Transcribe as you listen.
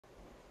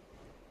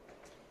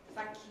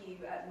Thank you,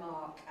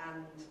 Mark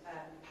and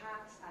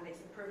Pat, and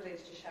it's a privilege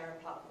to share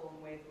a platform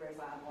with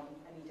Roseanne on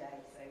any day,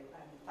 so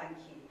thank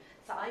you.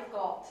 So I've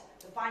got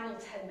the final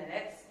 10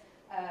 minutes,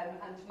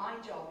 and my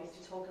job is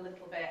to talk a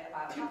little bit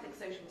about Catholic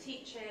social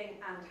teaching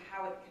and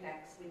how it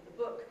connects with the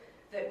book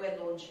that we're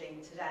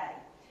launching today.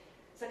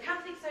 So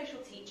Catholic social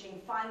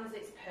teaching finds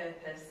its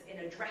purpose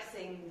in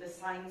addressing the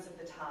signs of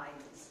the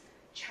times,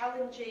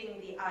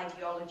 challenging the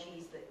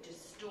ideologies that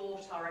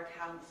distort our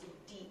accounts of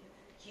deep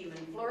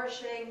human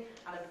flourishing,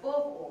 and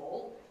above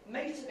all,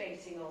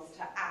 motivating us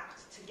to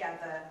act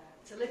together,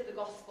 to live the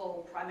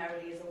gospel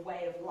primarily as a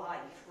way of life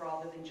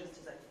rather than just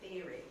as a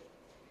theory.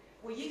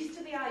 We're used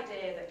to the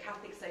idea that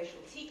Catholic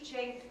social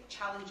teaching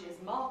challenges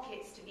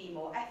markets to be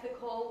more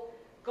ethical,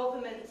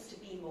 governments to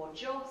be more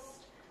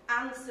just,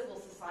 and civil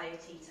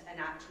society to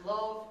enact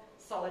love,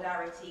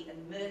 solidarity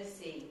and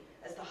mercy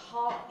as the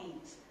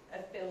heartbeat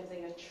of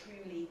building a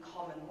truly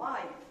common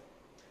life.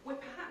 We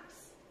perhaps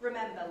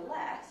remember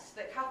less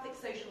that Catholic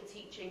social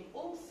teaching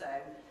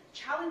also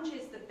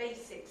challenges the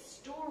basic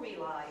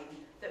storyline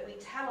that we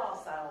tell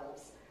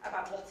ourselves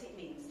about what it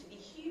means to be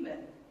human,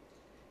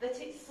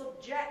 that it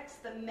subjects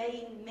the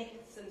main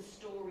myths and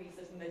stories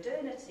of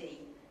modernity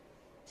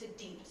to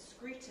deep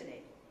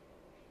scrutiny.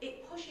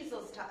 It pushes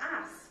us to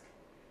ask,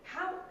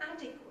 how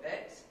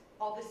adequate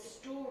are the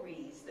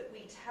stories that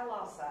we tell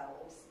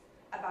ourselves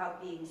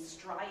about being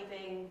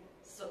striving,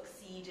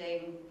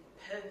 succeeding,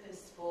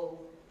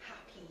 purposeful,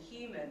 happy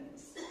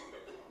humans?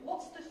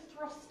 What's the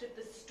thrust of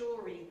the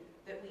story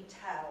that we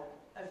tell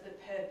of the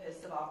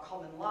purpose of our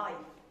common life?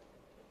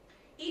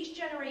 Each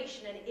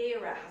generation and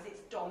era has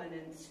its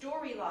dominant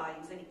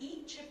storylines, and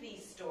each of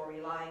these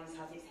storylines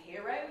has its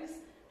heroes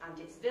and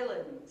its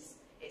villains,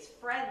 its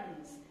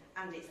friends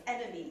and its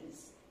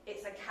enemies,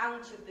 its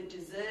account of the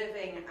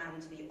deserving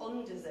and the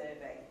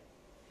undeserving.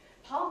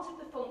 Part of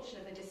the function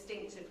of a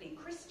distinctively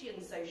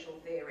Christian social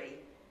theory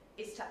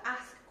is to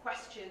ask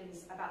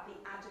questions about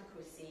the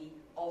adequacy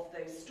of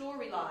those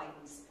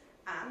storylines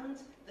and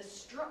the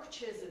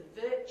structures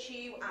of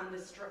virtue and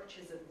the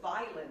structures of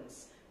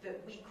violence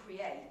that we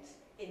create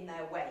in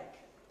their wake.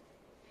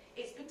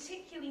 It's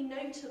particularly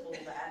notable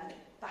then,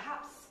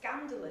 perhaps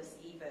scandalous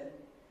even,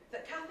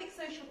 that Catholic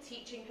social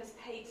teaching has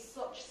paid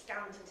such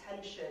scant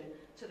attention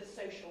to the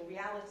social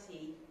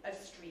reality of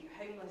street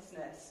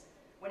homelessness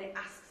when it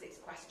asks its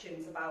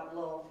questions about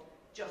love,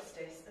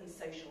 justice and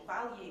social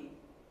value.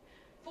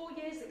 4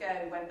 years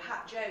ago, when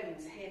Pat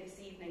Jones, here this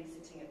evening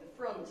sitting at the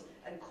front,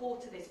 and core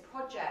to this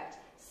project,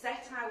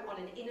 set out on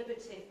an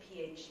innovative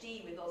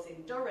PhD with us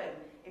in Durham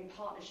in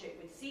partnership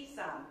with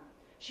CSAM,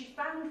 she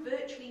found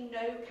virtually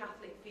no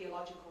Catholic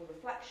theological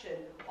reflection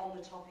on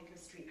the topic of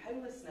street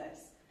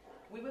homelessness.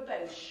 We were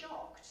both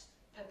shocked,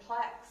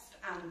 perplexed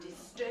and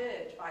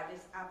disturbed by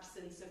this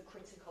absence of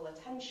critical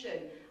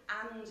attention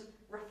and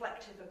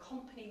reflective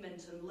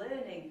accompaniment and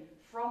learning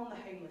from the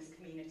homeless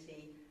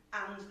community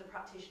and the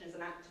practitioners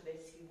and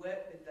activists who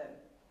work with them.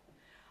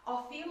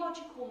 Our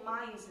theological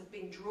minds have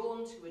been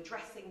drawn to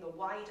addressing the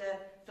wider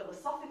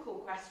philosophical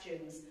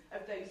questions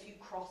of those who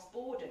cross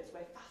borders.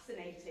 We're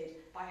fascinated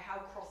by how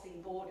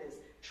crossing borders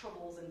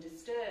troubles and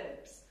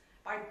disturbs,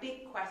 by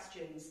big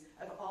questions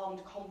of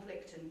armed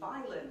conflict and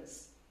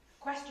violence,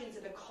 questions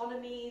of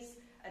economies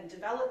and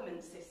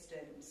development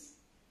systems.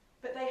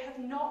 But they have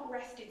not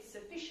rested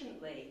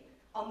sufficiently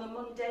on the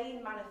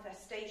mundane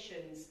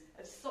manifestations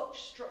of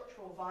such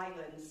structural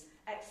violence,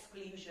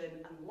 exclusion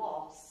and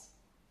loss,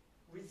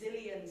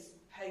 resilience,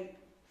 hope,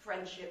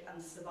 friendship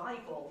and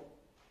survival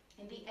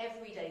in the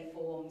everyday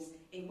forms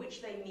in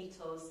which they meet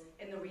us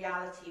in the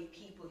reality of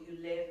people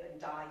who live and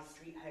die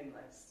street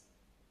homeless.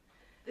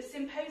 The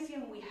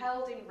symposium we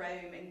held in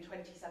Rome in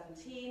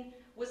 2017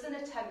 was an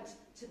attempt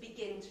to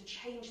begin to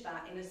change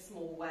that in a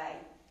small way.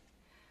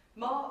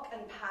 Mark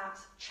and Pat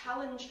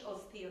challenged us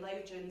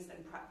theologians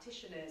and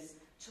practitioners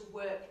to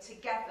work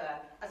together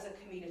as a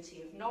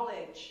community of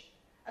knowledge,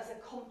 as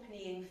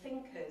accompanying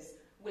thinkers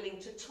willing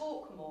to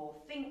talk more,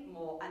 think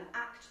more and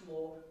act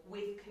more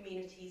with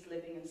communities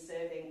living and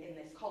serving in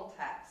this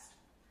context.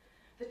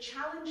 The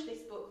challenge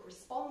this book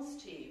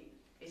responds to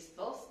is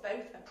thus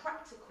both a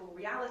practical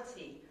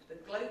reality, the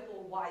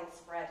global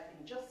widespread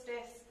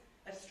injustice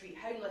of street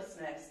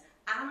homelessness,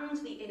 and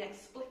the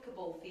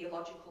inexplicable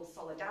theological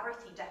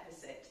solidarity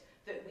deficit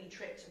that we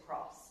tripped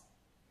across.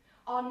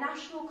 Our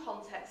national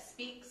context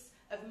speaks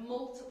of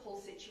multiple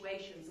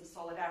situations of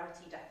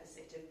solidarity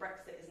deficit. If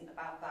Brexit isn't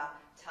about that,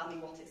 tell me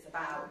what it's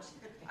about.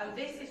 And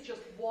this is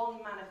just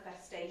one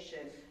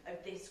manifestation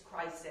of this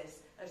crisis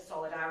of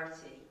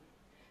solidarity.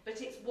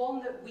 But it's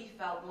one that we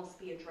felt must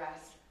be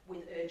addressed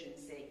with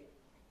urgency.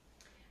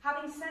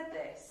 Having said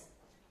this,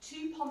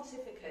 two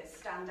pontificates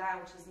stand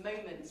out as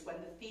moments when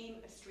the theme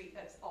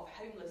of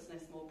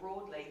homelessness more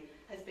broadly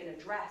has been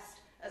addressed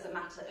as a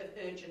matter of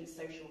urgent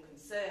social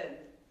concern.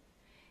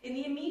 In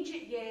the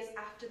immediate years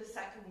after the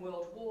Second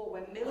World War,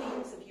 when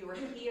millions of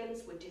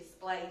Europeans were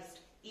displaced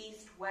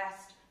east,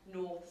 west,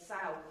 north,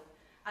 south,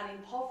 and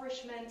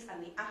impoverishment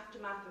and the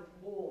aftermath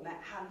of war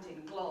met hand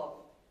in glove,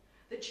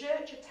 the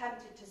Church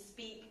attempted to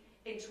speak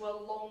into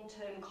a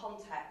long-term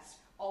context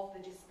of the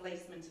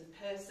displacement of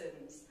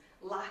persons,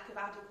 lack of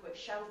adequate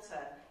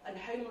shelter, and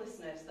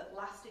homelessness that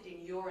lasted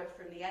in Europe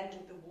from the end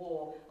of the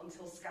war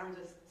until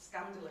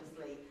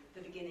scandalously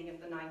the beginning of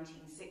the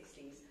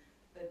 1960s.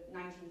 The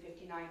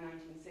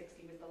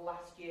 1959-1960 was the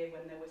last year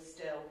when there were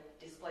still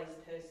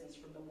displaced persons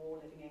from the war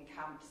living in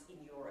camps in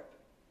Europe.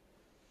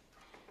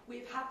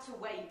 We've had to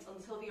wait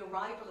until the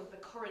arrival of the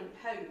current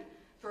Pope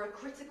for a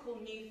critical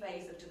new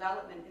phase of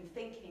development in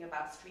thinking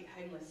about street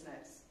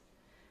homelessness.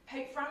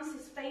 Pope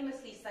Francis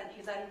famously sent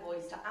his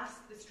envoys to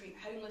ask the street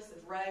homeless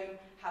of Rome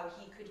how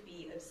he could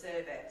be of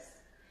service.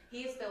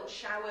 He has built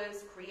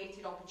showers,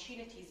 created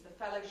opportunities for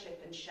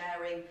fellowship and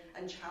sharing,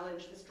 and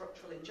challenged the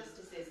structural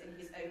injustices in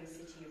his own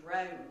city of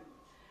Rome.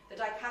 The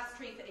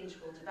Dicastery for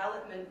Integral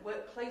Development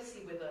worked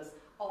closely with us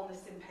on the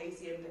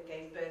symposium that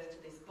gave birth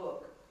to this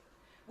book.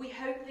 We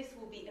hope this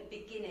will be a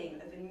beginning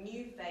of a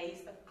new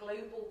phase of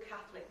global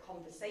Catholic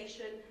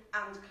conversation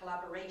and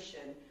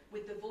collaboration,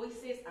 with the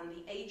voices and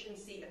the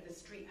agency of the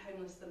street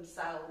homeless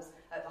themselves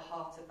at the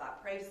heart of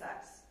that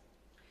process.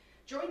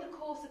 During the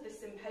course of the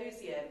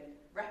symposium,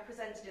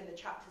 represented in the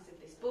chapters of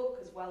this book,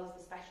 as well as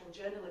the special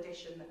journal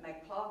edition that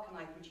Meg Clark and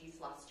I produced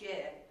last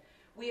year,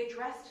 we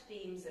addressed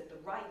themes of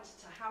the right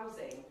to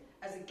housing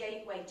as a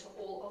gateway to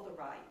all other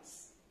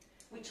rights.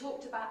 We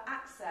talked about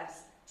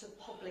access to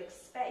public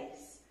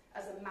space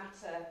as a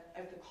matter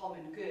of the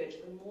common good.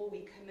 The more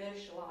we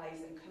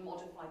commercialise and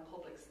commodify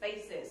public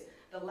spaces,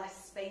 the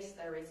less space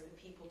there is for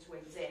people to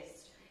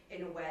exist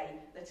in a way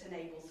that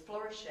enables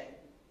flourishing.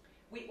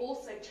 We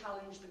also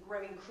challenged the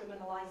growing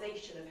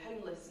criminalisation of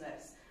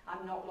homelessness.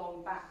 I'm not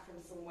long back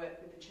from some work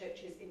with the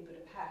churches in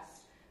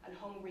Budapest, and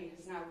Hungary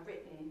has now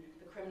written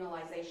the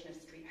criminalisation of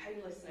street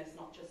homelessness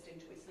not just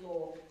into its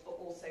law, but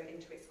also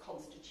into its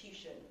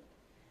constitution.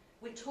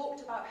 We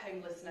talked about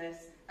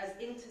homelessness as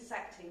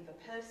intersecting the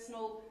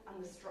personal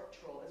and the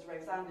structural, as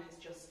Roseanne has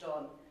just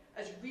done,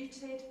 as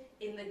rooted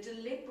in the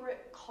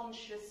deliberate,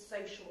 conscious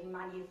social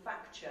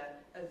manufacture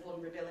of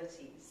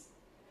vulnerabilities.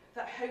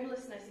 That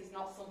homelessness is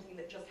not something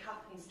that just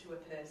happens to a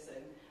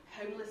person.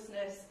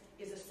 Homelessness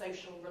is a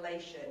social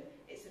relation.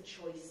 It's a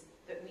choice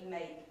that we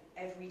make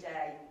every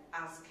day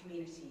as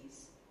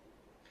communities.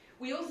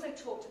 We also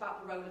talked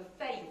about the role of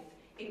faith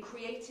in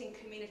creating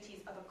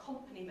communities of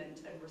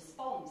accompaniment and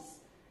response,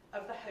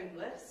 of the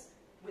homeless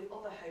with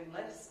other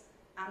homeless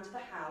and the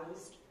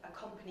housed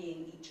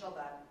accompanying each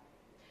other.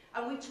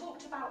 And we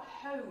talked about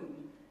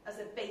home as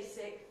a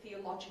basic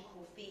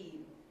theological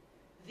theme,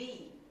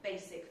 the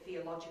basic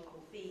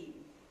theological theme.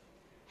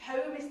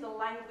 Home is the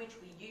language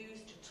we use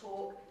to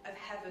talk of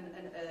heaven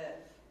and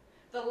earth,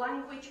 the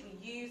language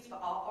we use for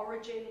our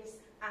origins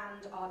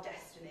and our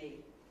destiny.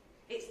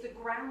 It's the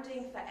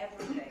grounding for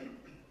everything.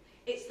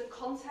 It's the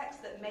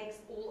context that makes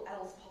all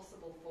else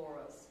possible for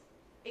us.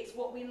 It's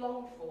what we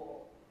long for,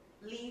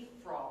 leave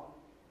from,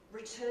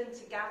 return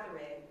to gather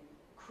in,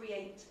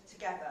 create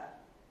together.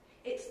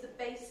 It's the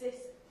basis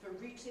for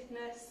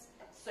rootedness,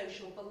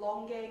 social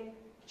belonging,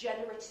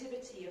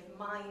 generativity of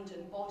mind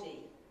and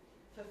body,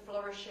 for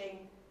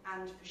flourishing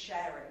and for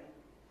sharing.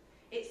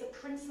 It's a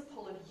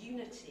principle of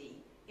unity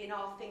in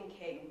our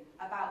thinking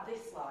about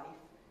this life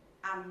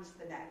and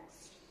the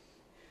next.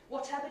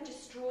 Whatever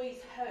destroys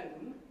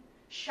home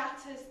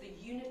shatters the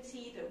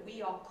unity that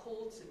we are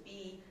called to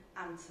be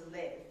and to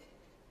live.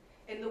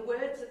 In the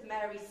words of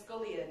Mary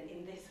Scullion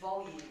in this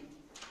volume,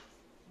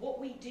 what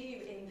we do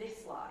in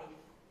this life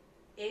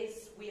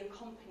is we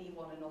accompany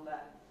one another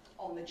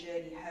on the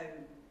journey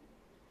home.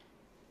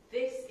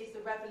 This is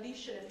the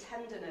revolution of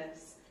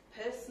tenderness,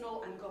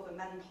 personal and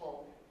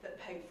governmental, that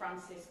Pope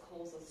Francis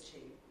calls us to.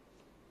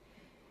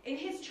 In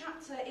his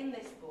chapter in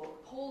this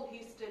book, Paul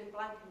Houston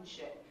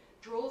Blankenship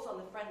draws on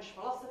the French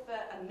philosopher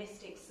and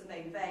mystic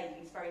Simone Weil,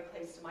 who's very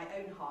close to my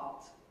own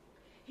heart.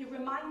 He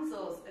reminds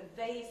us of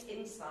Weil's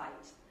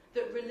insight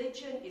that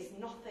religion is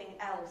nothing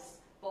else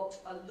but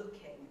a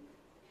looking.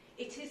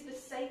 It is the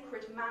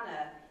sacred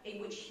manner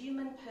in which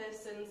human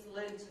persons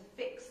learn to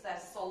fix their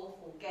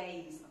soulful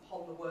gaze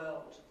upon the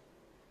world.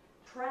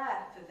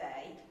 Prayer for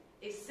Weil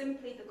is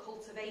simply the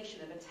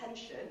cultivation of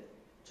attention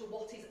to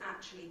what is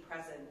actually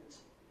present.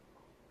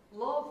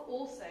 Love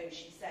also,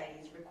 she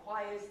says,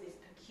 requires this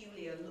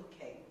peculiar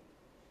looking.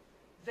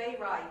 Weil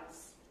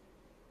writes,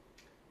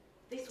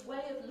 "This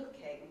way of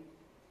looking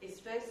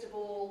is first of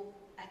all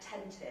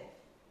attentive.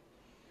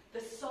 The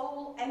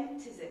soul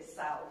empties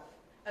itself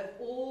of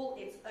all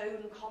its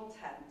own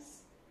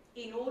contents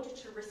in order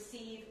to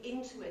receive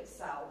into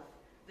itself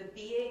the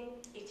being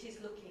it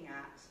is looking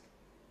at,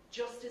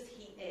 just as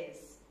he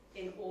is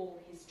in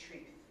all his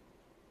truth.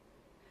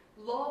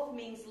 Love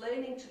means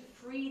learning to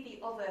free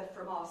the other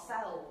from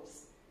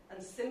ourselves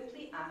and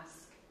simply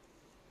ask,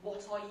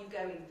 what are you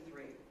going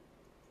through?"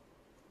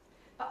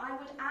 But I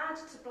would add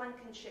to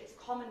Blankenship's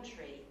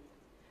commentary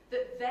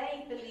that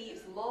Weil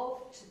believes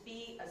love to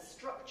be as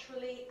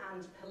structurally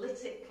and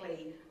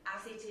politically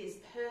as it is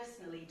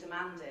personally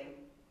demanding.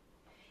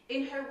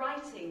 In her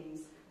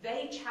writings,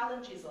 Weil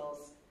challenges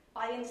us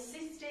by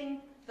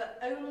insisting that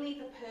only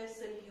the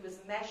person who has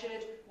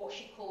measured what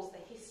she calls the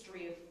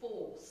history of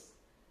force,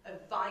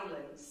 of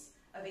violence,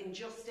 of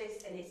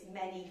injustice in its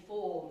many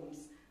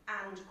forms,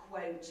 and,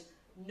 quote,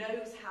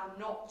 knows how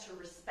not to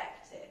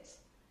respect it,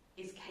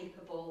 is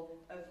capable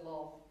of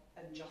love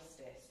and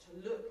justice.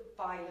 To look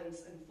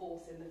violence and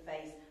force in the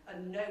face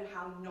and know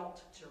how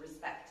not to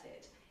respect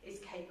it is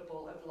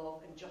capable of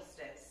love and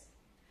justice.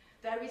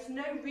 There is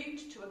no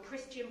route to a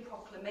Christian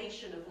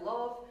proclamation of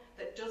love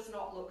that does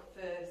not look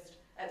first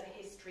at a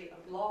history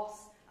of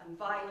loss and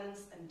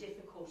violence and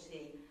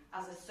difficulty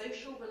as a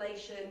social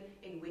relation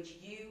in which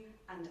you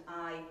and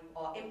I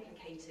are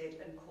implicated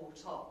and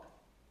caught up.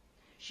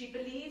 She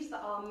believes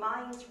that our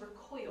minds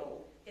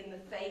recoil in the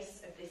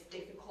face of this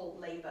difficult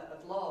labour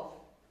of love,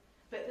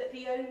 but that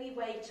the only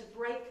way to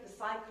break the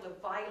cycle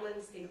of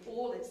violence in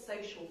all its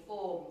social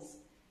forms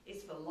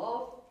is for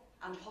love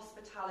and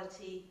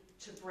hospitality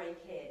to break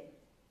in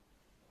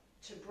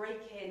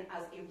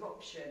as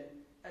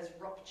eruption, as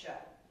rupture.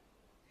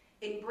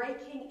 In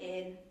breaking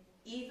in,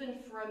 even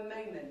for a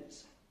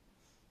moment,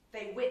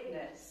 they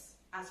witness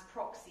as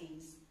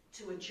proxies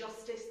to a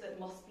justice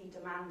that must be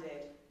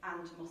demanded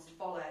and must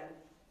follow.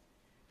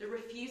 The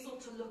refusal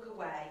to look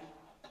away,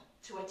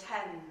 to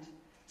attend,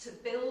 to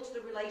build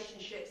the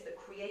relationships that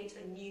create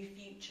a new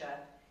future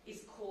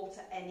is core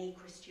to any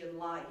Christian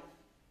life.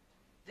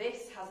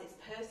 This has its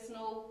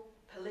personal,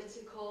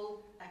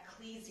 political,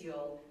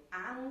 ecclesial,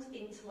 and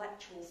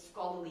intellectual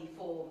scholarly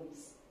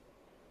forms.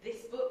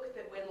 This book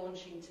that we're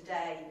launching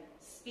today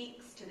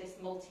speaks to this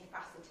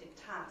multifaceted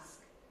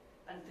task,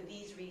 and for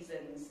these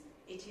reasons,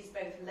 it is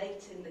both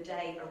late in the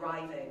day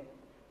arriving,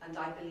 and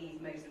I believe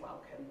most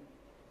welcome.